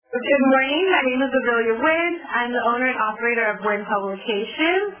Good morning. My name is Amelia Wynn. I'm the owner and operator of Wynn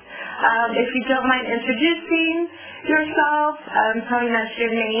Publications. If you don't mind introducing yourself, telling us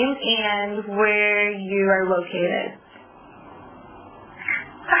your name and where you are located.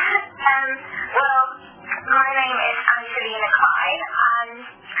 Well, my name is Angelina, and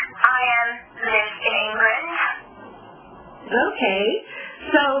I live in England. Okay.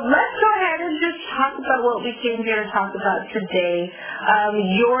 So let's go ahead and just talk about what we came here to talk about today.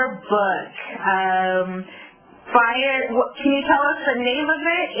 Your book, Fire. Can you tell us the name of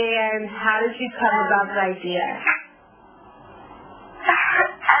it and how did you come about the idea?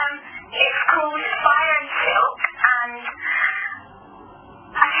 It's called Fire and Silk, and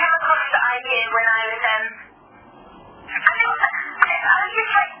I came across the idea when I was I was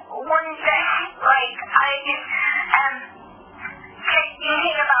just like one day, like I just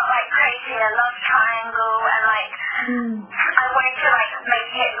thinking about like creating a love triangle and like I wanted to like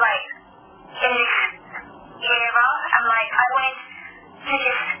make it like in this era and like I wanted to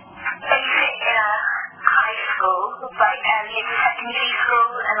just base it in a high school, like it's a secondary school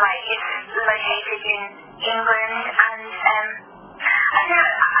and like it's located in England and I don't know,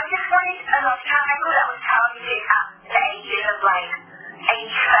 I just wanted a love triangle that was targeted at the ages of like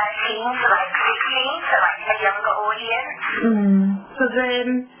age 13 to like 16, so like a younger audience. So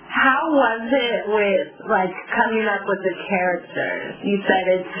then, how was it with, like, coming up with the characters? You said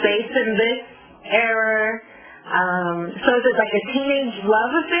it's based in this era, so is it like a teenage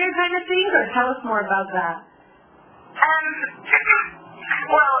love affair kind of thing, or tell us more about that?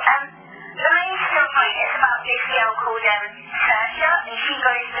 Well, the main story is about this girl called Saoirse, and she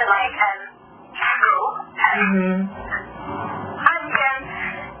goes to, like, school, and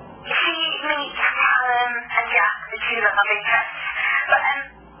she meets Callum and Jack, the two love interests. But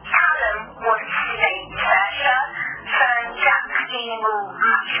Callum wants to date Saoirse, so Jack's dealing will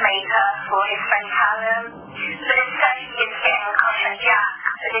matchmake her for his friend Callum. But then Saoirse begins getting a crush on Jack,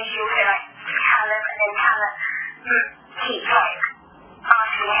 but then she also likes Callum, and then Callum keeps like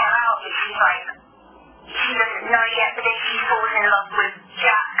asking her out, but she's like, she doesn't know yet, but then she falls in love with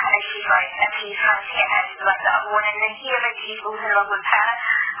Jack, and she's like, and he's trying to get her to like the other one, and then he eventually falls in love with her,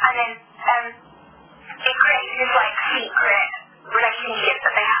 and then it creates this like secret relationship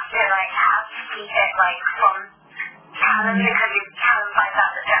that they have to like have to keep it like from Callum, because if Callum finds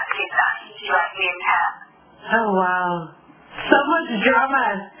out that Jack did that, he like really hurt. Oh wow, so much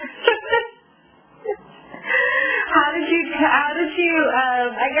drama. How did you,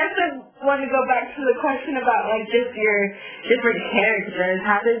 I guess I want to go back to the question about like just your different characters.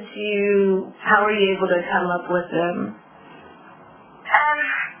 How were you able to come up with them?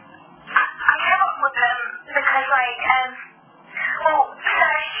 I came up with them because like, well,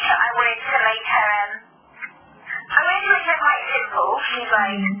 first I wanted to make her, quite simple. She's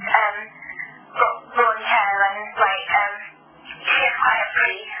like, got blonde hair and like, she has quite a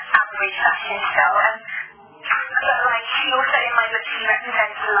pretty average fashion style, but like she also in my book she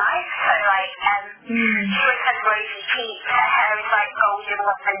represents life, so like she always has rosy cheeks, her hair is like golden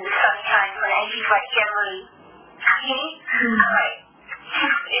when the sun shines on it, and she's like generally happy, and like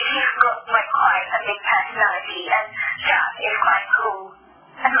she's got like quite a big personality, and Jack is quite cool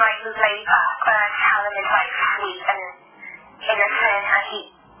and like laid back, whereas Callum is like sweet and innocent, and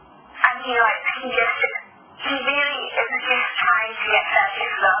he really is just trying to get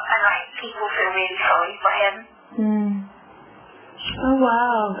Saoirse's love, and like people feel really sorry for him. Oh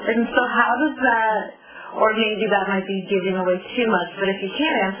wow. And so how does that, or maybe that might be giving away too much, but if you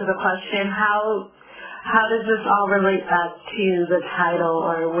can't answer the question, how does this all relate back to the title,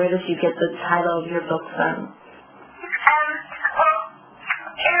 or where did you get the title of your book from? Well,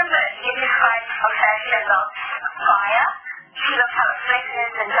 in the book it describes how Saoirse loves fire. She loves how it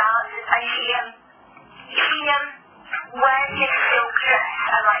flickers and dances, and she wears this silk dress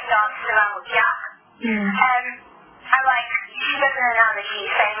and like dances around with Jack. And like she does an analogy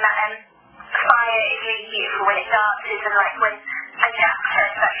saying that fire is really beautiful when it dances, and like when Jack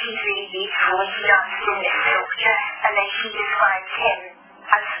says that she's really beautiful when she dances in this silk dress, and then she describes him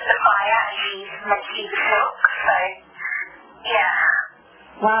as the fire and she's meant to be the silk. So yeah.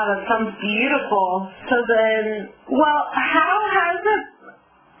 Wow, that sounds beautiful. So then, well, how has it,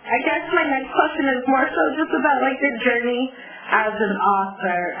 I guess my next question is more so just about like your journey as an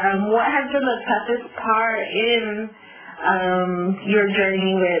author. What has been the toughest part in your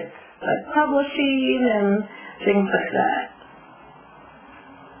journey with like publishing and things like that?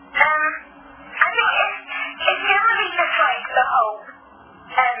 I think it's generally just like the whole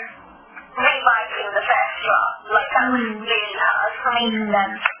rewriting the first draft. Like that was really hard for me.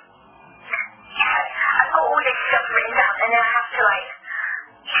 I've got all this stuff written down, and then I have to like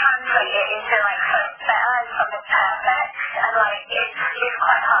something perfect, and like it's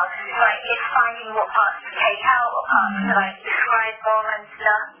quite hard because it's like it's finding what parts to take out, what parts to like describe more and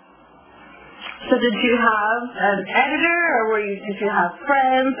stuff. So did you have an editor, or did you have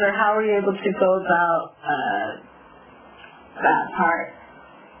friends, or how were you able to go about that part?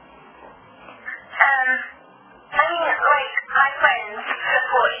 I mean, like, my friends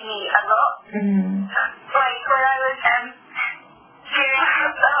supported me a lot. Mm-hmm. Like, when I was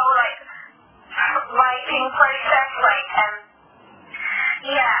doing the whole, like, writing process, like,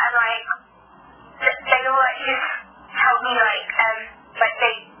 yeah, and, like, they all, like, just helped me, like,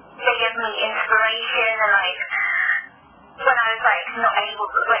 they give me inspiration, and, like, when I was, like, not able,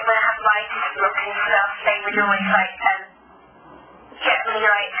 like, when I had writer's block and stuff, they would always, like, get me,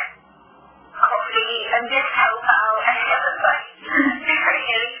 like, coffee and just help out, and it was, like,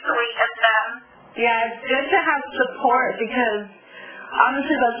 really sweet of them. Yeah, it's good to have support because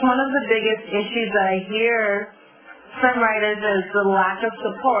honestly that's one of the biggest issues that I hear from writers is the lack of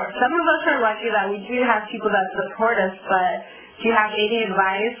support. Some of us are lucky that we do have people that support us, but do you have any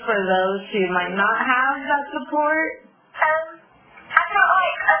advice for those who might not have that support? I feel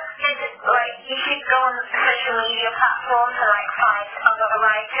like you should go on social media platforms and like find other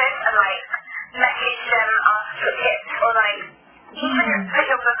writers and like message them, ask for tips, or like even put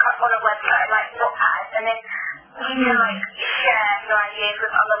your book up on a website like Wattpad, and then you can like share your ideas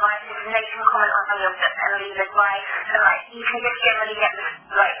with other writers, and they can comment on your book and leave advice, and like you can just generally get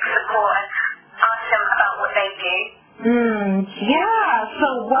like support and ask them about what they do. Yeah, so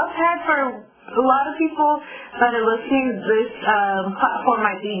Wattpad, for a lot of people that are listening, this platform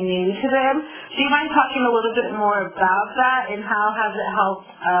might be new to them. Do you mind talking a little bit more about that, and how has it helped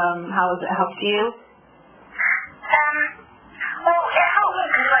you? Well, it helped me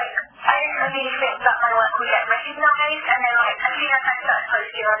because, like, I didn't really think that my work would get recognized, and then, like, as soon as I started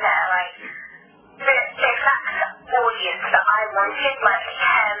posting on there, like, the exact audience that I wanted, like,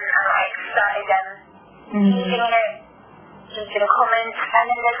 came and, like, started using it, using comments, and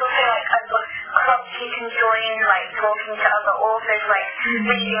then there's also, like, other clubs you can join, like, talking to other authors, like,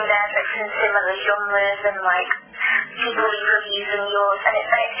 reading their books in similar genres, and, like, people leave reviews on yours, and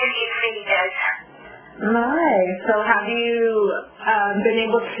it's really good. Nice. So have you been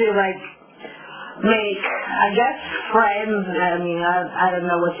able to, like, make, I guess, friends? I mean, I don't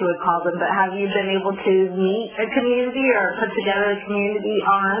know what you would call them, but have you been able to meet a community or put together a community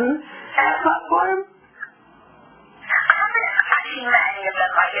on that platform? I haven't actually met any of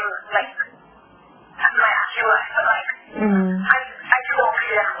them, like, in, like, my actual life, but, like, I talk to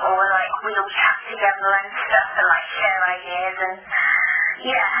them all, and, like, we all chat together and stuff, and, like, share ideas, and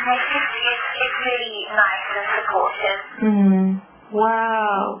yeah, it's really nice and supportive.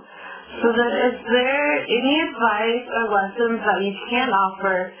 Wow. So then is there any advice or lessons that you can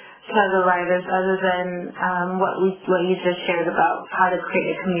offer to other writers other than what you just shared about how to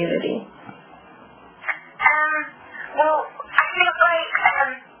create a community? Well, I think, like,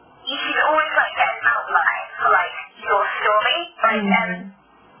 you should always, like, get an outline for, like, your story. Like,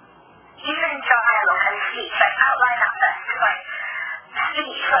 even dialogue and speech, like, outline that first, because, like,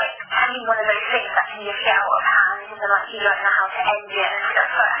 speech, like, can be one of those things that can just get out of hand, and then, like, you don't know how to end it and stuff,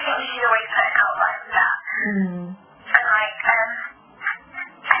 so I think you should always put an outline for that. And, like,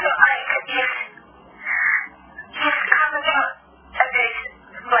 I feel like just having a good,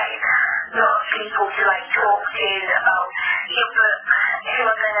 like, lot of people to, like, talk to about your book, who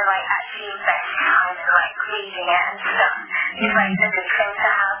are going to, like, actually invest time in, like, reading it and stuff, is, like, a good thing to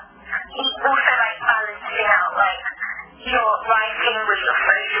have. Also, like, balancing out, like, your writing with your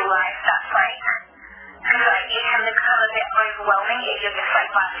social life, that's, like, because, like, it can become a bit overwhelming if you're just,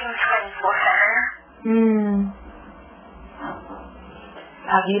 like, writing 24/7.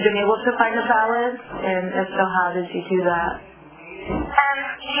 Have you been able to find a balance? And if so, how did you do that?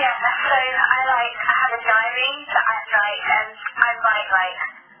 Yeah, so I have a diary that I write, like,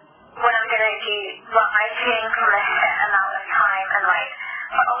 when I'm going to do writing for a set amount of time, and, like,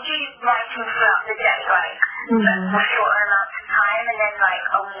 I'll do writing throughout the day, like, for shorter amounts of time, and then, like,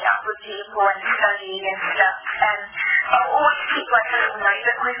 I'll meet up with people and study and stuff, and I'll always keep, like, a little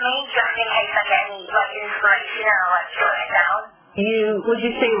notebook with me, just in case I get any, like, inspiration, and I'll, like, jot it down. Would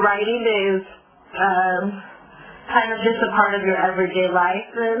you say writing is kind of just a part of your everyday life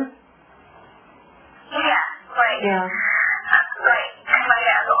then? Yeah, like, because I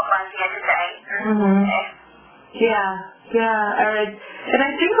get a lot of ideas a day. Yeah, and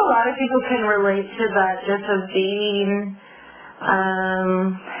I think a lot of people can relate to that, just as being,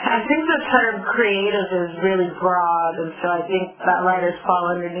 I think the term creative is really broad, and so I think that writers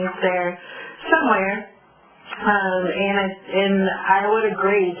fall underneath there somewhere. And I would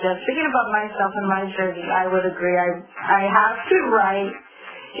agree. Just thinking about myself and my journey, I would agree. I have to write,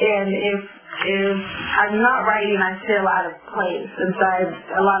 and if I'm not writing, I feel out of place. And so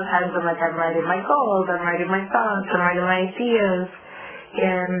a lot of times I'm writing my goals, I'm writing my thoughts, I'm writing my ideas,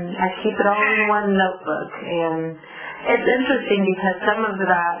 and I keep it all in one notebook. And it's interesting because some of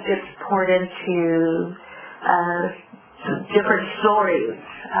that gets poured into different stories.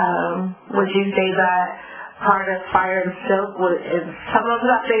 Would you say that part of Fire and Silk is some of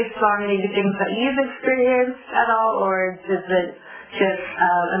that based on maybe things that you've experienced at all, or is it just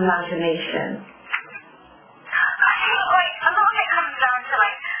imagination? I think a lot of it comes down to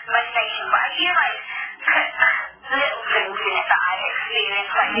imagination, but I feel little things in it that I've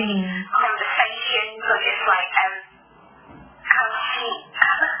experienced, maybe conversations or just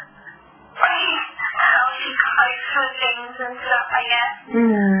how she copes with things and stuff, I guess.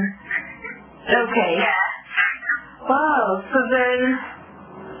 Okay. Yeah. Wow. So then,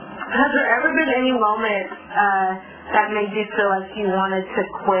 has there ever been any moment that made you feel like you wanted to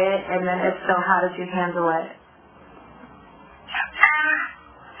quit, and then if so, how did you handle it?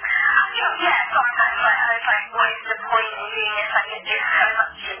 What is the point in doing this? It's just so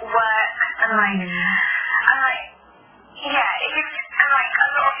much work, and a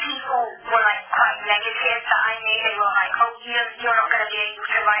lot of people were quite negative that I knew. They were like, oh, you're not going to be able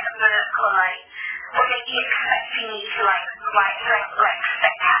to write a book, or they be expecting you to write something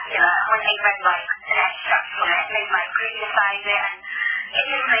spectacular. When they read an extract from it, they criticize it, and it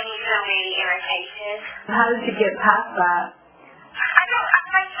just made me feel really irritated. How did you get past that? I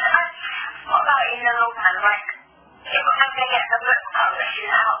thought about it in the long run, if I'm going to get the book published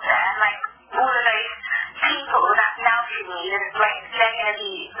out there, all of those people that doubted me, they're going to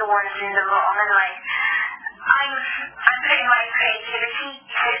be the ones in the wrong, and I'm putting my creativity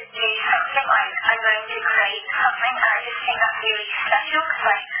to do something, I'm going to create something, and I just think that's really special,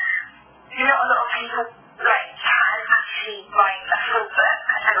 because not a lot of people can actually write a full book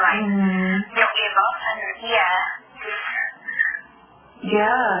and not give up, and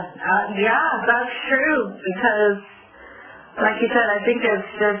Yeah, that's true, because like you said, I think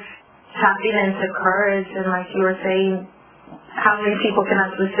it's just tapping into courage, and like you were saying, how many people can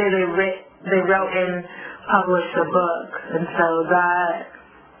actually say they wrote and published a book, and so that,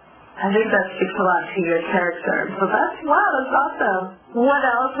 I think that speaks a lot to your character. So that's awesome. What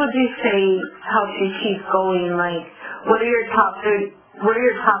else would you say helps you keep going? What are your top three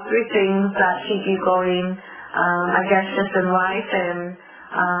things that keep you going? I guess just in life and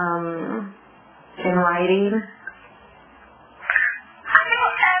in writing. I think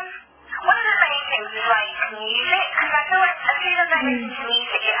one of the main things is music, because I feel as soon as I listen to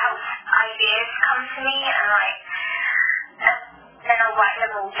music, it helps ideas come to me, and then I'll write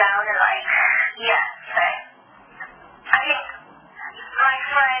them all down, and so I think my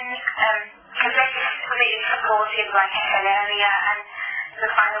friends, because they're just really supportive, like I said earlier, and the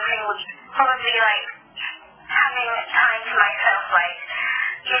final thing would probably having time to myself,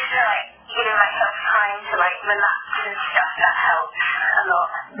 just giving myself time to relax and stuff, that helps a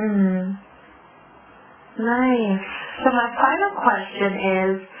lot. Nice. So my final question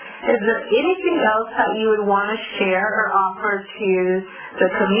is there anything else that you would want to share or offer to the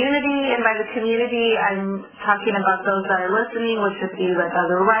community? And by the community, I'm talking about those that are listening, which would be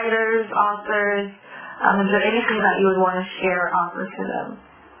other writers, authors. Is there anything that you would want to share or offer to them?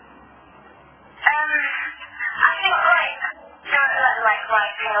 I think don't let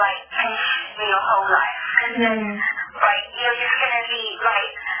writing finish your whole life, because then you're just going to be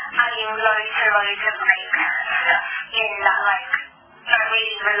adding loads and loads of stuff in that don't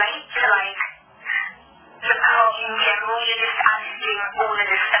really relate to the plot in general. You're just adding all of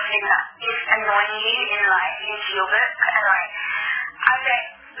the stuff in that is annoying you in into your book, and I don't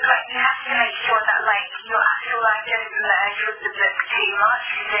you have to make sure that your actual life doesn't merge with the book too much,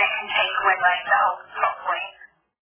 because then it can take away the whole plot